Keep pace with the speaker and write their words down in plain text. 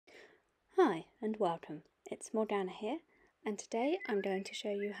and welcome. It's Morgana here, and today I'm going to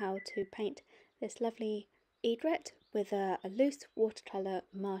show you how to paint this lovely egret with a loose watercolour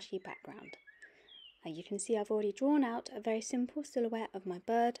marshy background. You can see I've already drawn out a very simple silhouette of my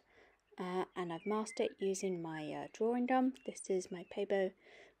bird, and I've masked it using my drawing gum. This is my Pebeo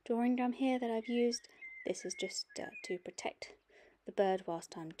Drawing Gum here that I've used. This is just to protect the bird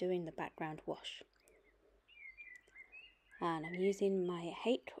whilst I'm doing the background wash. And I'm using my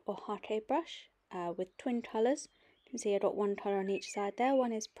Hake or Hake brush with twin colours. You can see I've got one colour on each side there.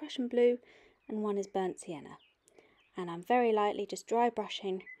 One is Prussian blue and one is burnt sienna. And I'm very lightly just dry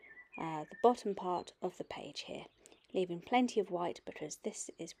brushing the bottom part of the page here, leaving plenty of white because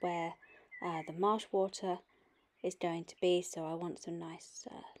this is where the marsh water is going to be, so I want some nice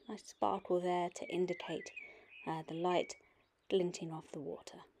sparkle there to indicate the light glinting off the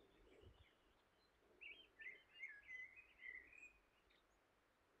water.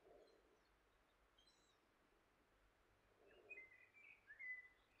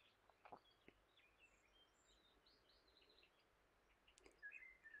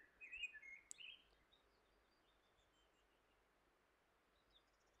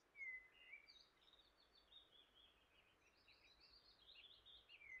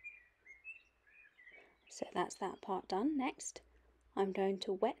 So that's that part done. Next, I'm going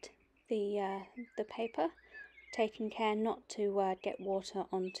to wet the paper, taking care not to get water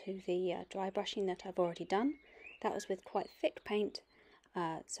onto the dry brushing that I've already done. That was with quite thick paint,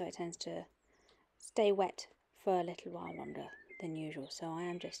 so it tends to stay wet for a little while longer than usual. So I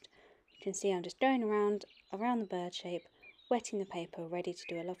am just, you can see I'm just going around the bird shape, wetting the paper, ready to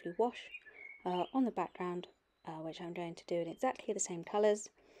do a lovely wash on the background, which I'm going to do in exactly the same colours.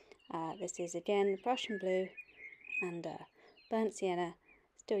 This is again Prussian blue and burnt sienna,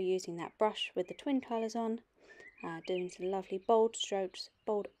 still using that brush with the twin colours on, doing some lovely bold strokes,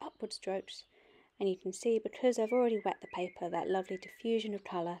 bold upward strokes, and you can see because I've already wet the paper, that lovely diffusion of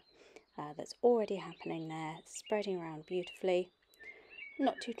colour that's already happening there, spreading around beautifully. I'm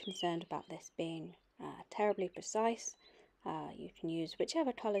not too concerned about this being terribly precise. You can use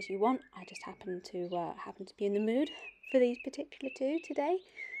whichever colours you want. I just happen to be in the mood for these particular two today.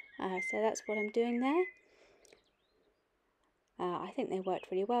 So that's what I'm doing there. I think they worked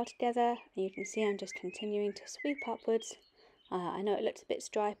really well together. You can see I'm just continuing to sweep upwards. I know it looks a bit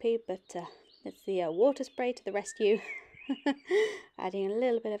stripy, but it's the water spray to the rescue. Adding a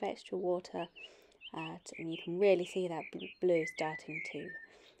little bit of extra water, and you can really see that blue starting to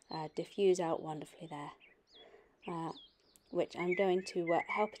diffuse out wonderfully there. Which I'm going to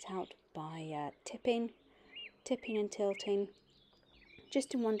help it out by tipping and tilting.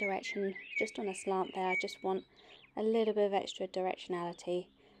 Just in one direction, just on a slant there. I just want a little bit of extra directionality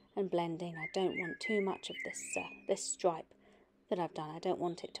and blending. I don't want too much of this stripe that I've done. I don't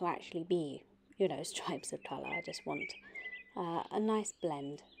want it to actually be, you know, stripes of colour. I just want a nice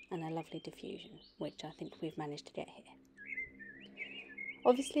blend and a lovely diffusion, which I think we've managed to get here.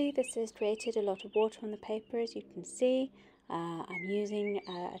 Obviously this has created a lot of water on the paper, as you can see. I'm using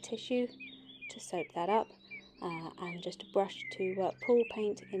a tissue to soak that up. And just a brush to pull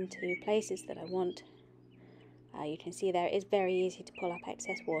paint into places that I want. You can see there it is very easy to pull up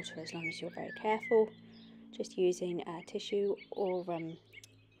excess water as long as you're very careful. Just using tissue or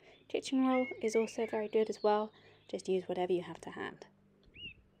kitchen roll is also very good as well. Just use whatever you have to hand.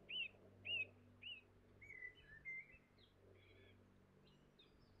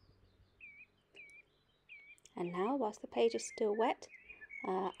 And now, whilst the page is still wet,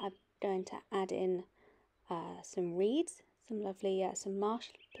 I'm going to add in some reeds, some lovely some marsh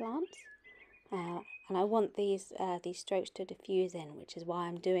plants, and I want these strokes to diffuse in, which is why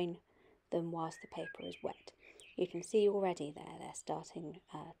I'm doing them whilst the paper is wet. You can see already there they're starting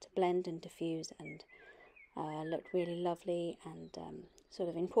to blend and diffuse and look really lovely and sort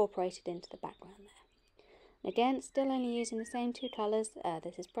of incorporated into the background there. And again, still only using the same two colours.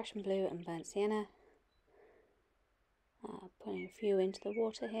 This is Prussian blue and burnt sienna. Putting a few into the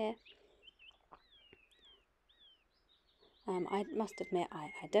water here. I must admit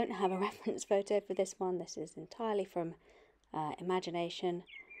I don't have a reference photo for this one. This is entirely from imagination,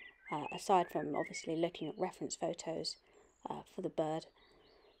 aside from obviously looking at reference photos for the bird.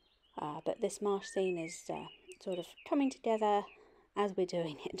 But this marsh scene is sort of coming together as we're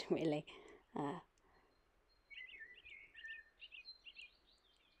doing it, really.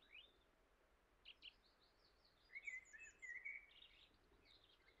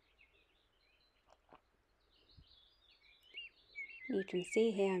 You can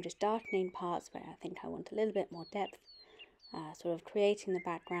see here I'm just darkening parts where I think I want a little bit more depth, sort of creating the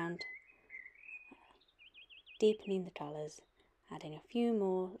background, deepening the colours, Adding a few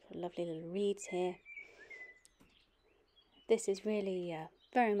more lovely little reeds here. This is really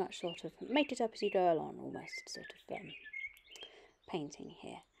very much sort of make it up as you go along, almost sort of painting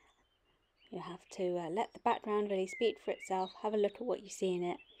here. You have to let the background really speak for itself, have a look at what you see in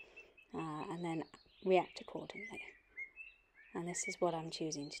it, and then react accordingly. And this is what I'm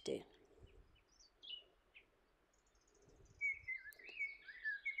choosing to do.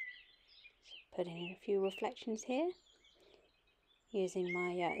 So putting in a few reflections here. Using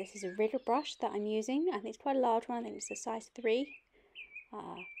my, this is a rigger brush that I'm using. I think it's quite a large one, I think it's a size 3.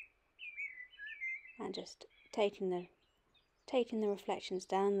 And just taking the reflections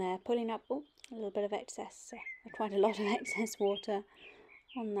down there, pulling up a little bit of excess, quite a lot of excess water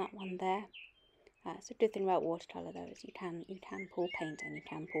on that one there. So a good thing about watercolour though is you can pull paint and you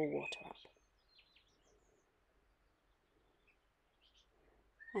can pull water up.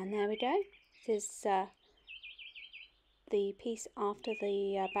 And there we go. This is the piece after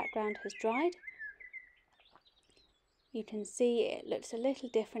the background has dried. You can see it looks a little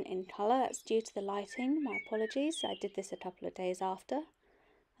different in colour. That's due to the lighting. My apologies. I did this a couple of days after.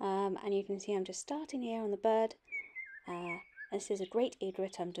 And you can see I'm just starting here on the bird. This is a great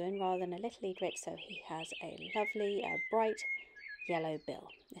egret I'm doing rather than a little egret, so he has a lovely bright yellow bill.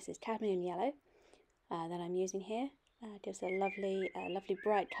 This is cadmium yellow that I'm using here. Gives a lovely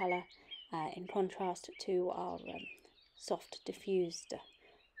bright colour in contrast to our soft diffused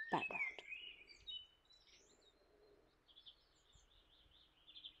background.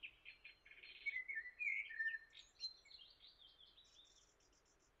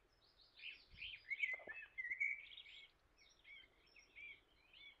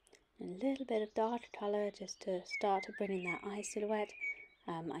 A little bit of darker colour just to start to bring in that eye silhouette.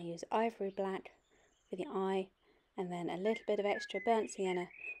 I use ivory black for the eye, and then a little bit of extra burnt sienna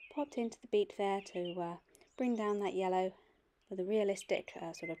popped into the beak there to bring down that yellow with a realistic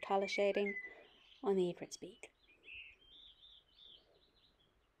sort of colour shading on the egret's beak.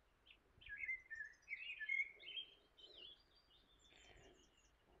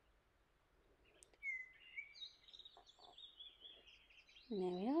 And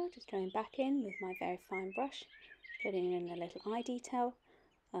there we are, just going back in with my very fine brush, putting in a little eye detail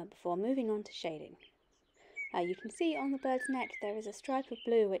before moving on to shading. You can see on the bird's neck there is a stripe of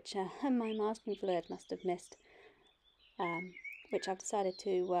blue which my masking fluid must have missed, which I've decided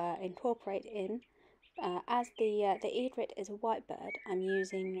to incorporate in. As the egret is a white bird, I'm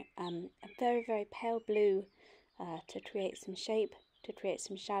using a very, very pale blue to create some shape, to create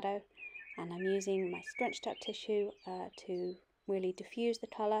some shadow, and I'm using my scrunched up tissue to really diffuse the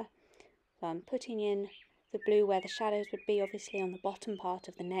colour. So I'm putting in the blue where the shadows would be, obviously on the bottom part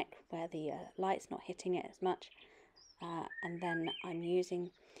of the neck where the light's not hitting it as much, and then I'm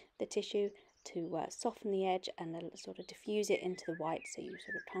using the tissue to soften the edge and sort of diffuse it into the white, so you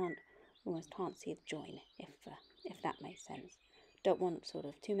sort of almost can't see the join, if that makes sense. Don't want sort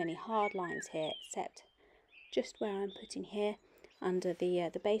of too many hard lines here, except just where I'm putting here under the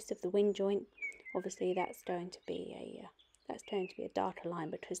base of the wing joint. Obviously that's going to be a darker line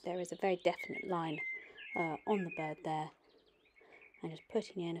because there is a very definite line on the bird there. I'm just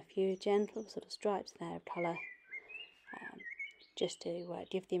putting in a few gentle sort of stripes there of colour, just to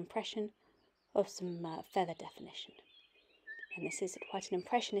give the impression of some feather definition. And this is quite an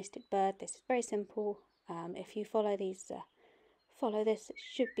impressionistic bird. This is very simple. If you follow this, it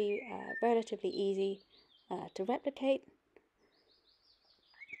should be relatively easy to replicate.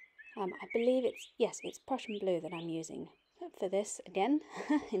 I believe it's Prussian blue that I'm using for this, again,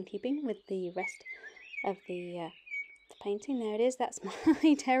 in keeping with the rest of the painting. There it is, that's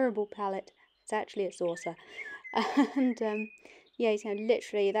my terrible palette. It's actually a saucer. And yeah, so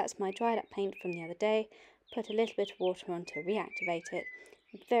literally that's my dried up paint from the other day. Put a little bit of water on to reactivate it.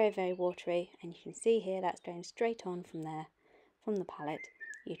 Very, very watery, and you can see here that's going straight on from there, from the palette.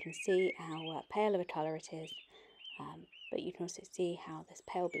 You can see how pale of a colour it is, but you can also see how this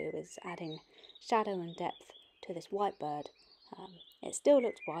pale blue is adding shadow and depth to this white bird. It still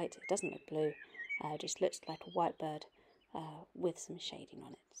looks white, it doesn't look blue, it just looks like a white bird with some shading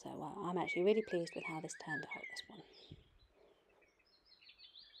on it. So I'm actually really pleased with how this turned out, this one.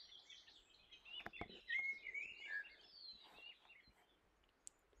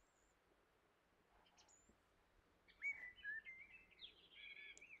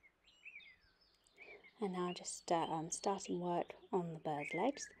 And now just starting work on the bird's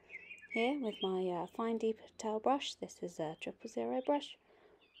legs here with my fine deep tail brush. This is a 000 brush,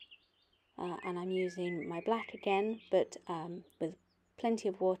 and I'm using my black again, but with plenty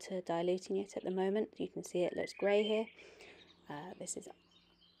of water diluting it at the moment. You can see it looks grey here. This is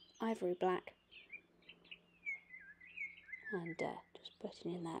ivory black, and just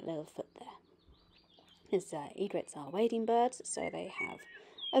putting in that little foot there. As egrets are wading birds, so they have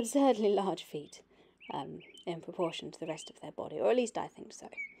absurdly large feet in proportion to the rest of their body, or at least I think so.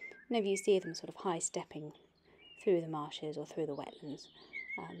 Whenever you see them sort of high-stepping through the marshes or through the wetlands,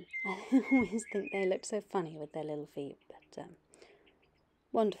 I always think they look so funny with their little feet, but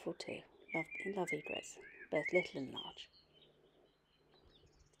wonderful too. Love egrets, both little and large.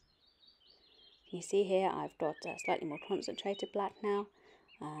 You see here I've got slightly more concentrated black now,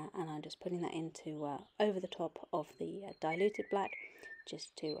 and I'm just putting that into over the top of the diluted black,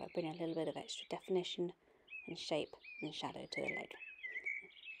 just to bring a little bit of extra definition and shape and shadow to the leg.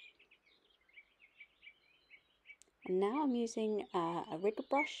 And now I'm using a rigger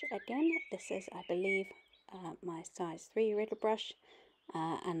brush again. This is, I believe, my size 3 rigger brush,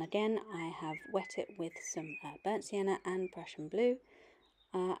 and again I have wet it with some burnt sienna and Prussian blue,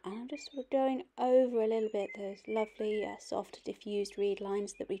 and I'm just sort of going over a little bit those lovely soft diffused reed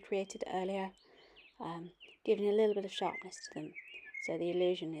lines that we created earlier, giving a little bit of sharpness to them. So the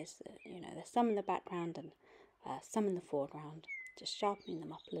illusion is that, there's some in the background and some in the foreground, just sharpening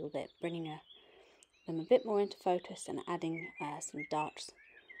them up a little bit, bringing them a bit more into focus and adding some darks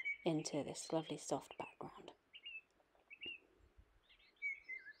into this lovely soft background.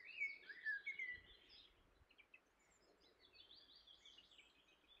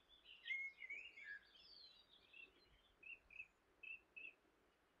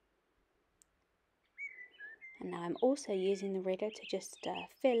 And now I'm also using the rigger to just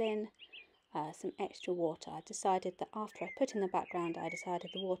fill in some extra water. I decided that after I put in the background, the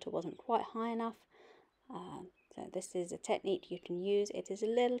water wasn't quite high enough. So this is a technique you can use. It is a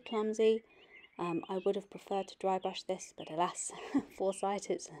little clumsy. I would have preferred to dry brush this, but alas, foresight,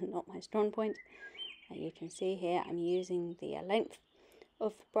 it's not my strong point. You can see here I'm using the length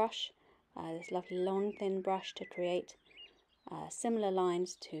of the brush, this lovely long thin brush, to create similar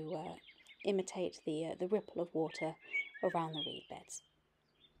lines to imitate the ripple of water around the reed beds.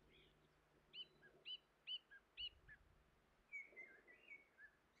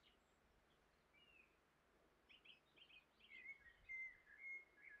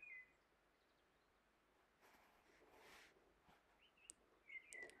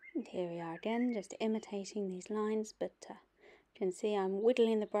 And here we are again, just imitating these lines, but you can see I'm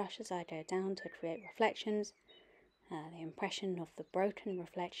whittling the brush as I go down to create reflections, the impression of the broken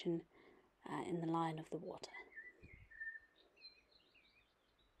reflection in the line of the water.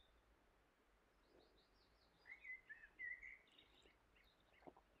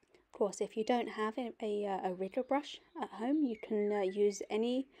 Of course, if you don't have a rigger brush at home, you can use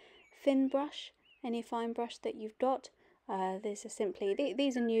any thin brush, any fine brush that you've got. These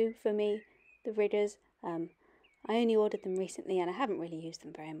are new for me, the riggers. I only ordered them recently and I haven't really used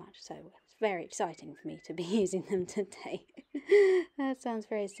them very much, so it's very exciting for me to be using them today. That sounds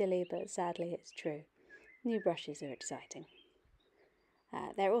very silly, but sadly it's true. New brushes are exciting.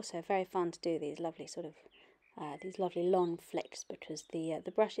 They're also very fun to do these lovely these lovely long flicks, because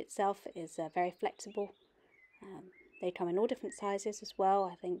the brush itself is very flexible. They come in all different sizes as well.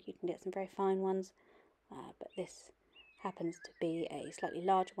 I think you can get some very fine ones, but this happens to be a slightly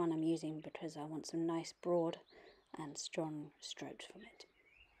larger one I'm using because I want some nice broad and strong strokes from it.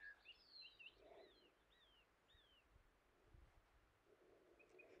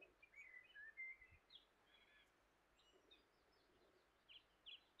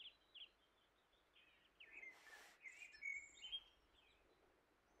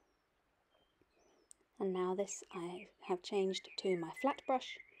 And now this I have changed to my flat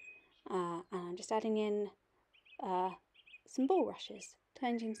brush, and I'm just adding in some bulrushes,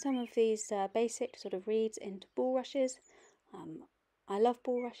 changing some of these basic sort of reeds into bulrushes. I love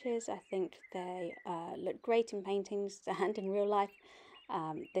bulrushes. I think they look great in paintings and in real life.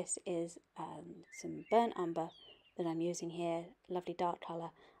 This is some burnt umber that I'm using here, lovely dark colour,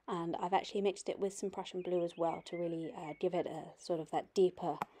 and I've actually mixed it with some Prussian blue as well to really give it a sort of that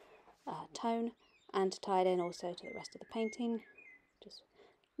deeper tone, and to tie it in also to the rest of the painting. Just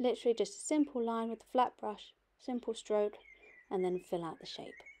literally just a simple line with the flat brush, simple stroke, and then fill out the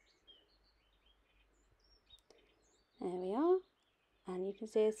shape. There we are, and you can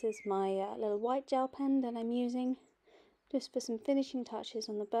see this is my little white gel pen that I'm using just for some finishing touches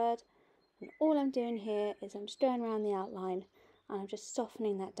on the bird. And all I'm doing here is I'm just going around the outline and I'm just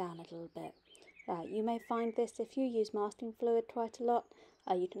softening that down a little bit. You may find this, if you use masking fluid quite a lot,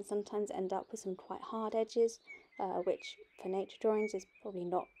 you can sometimes end up with some quite hard edges, which for nature drawings is probably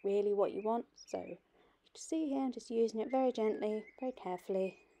not really what you want. So you can see here I'm just using it very gently, very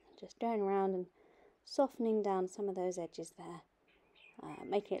carefully, just going around and softening down some of those edges there,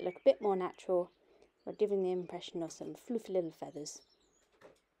 making it look a bit more natural, but giving the impression of some fluffy little feathers.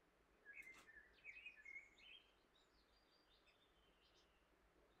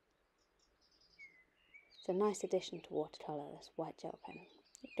 It's a nice addition to watercolour, this white gel pen.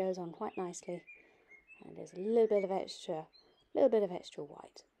 It goes on quite nicely, and there's a little bit of extra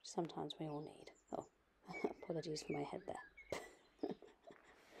white, which sometimes we all need. Oh, apologies for my head there.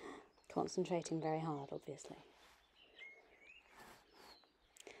 Concentrating very hard, obviously.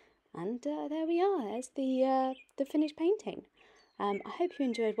 And there we are. There's the finished painting. I hope you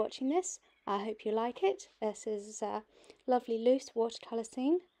enjoyed watching this. I hope you like it. This is a lovely loose watercolour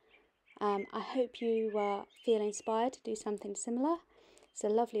scene. I hope you feel inspired to do something similar. It's a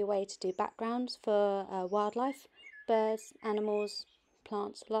lovely way to do backgrounds for wildlife, birds, animals,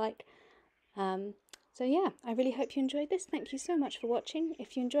 plants alike. So yeah, I really hope you enjoyed this. Thank you so much for watching.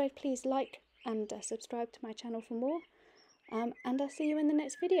 If you enjoyed, please like and subscribe to my channel for more. And I'll see you in the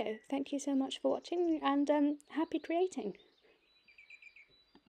next video. Thank you so much for watching, and happy creating!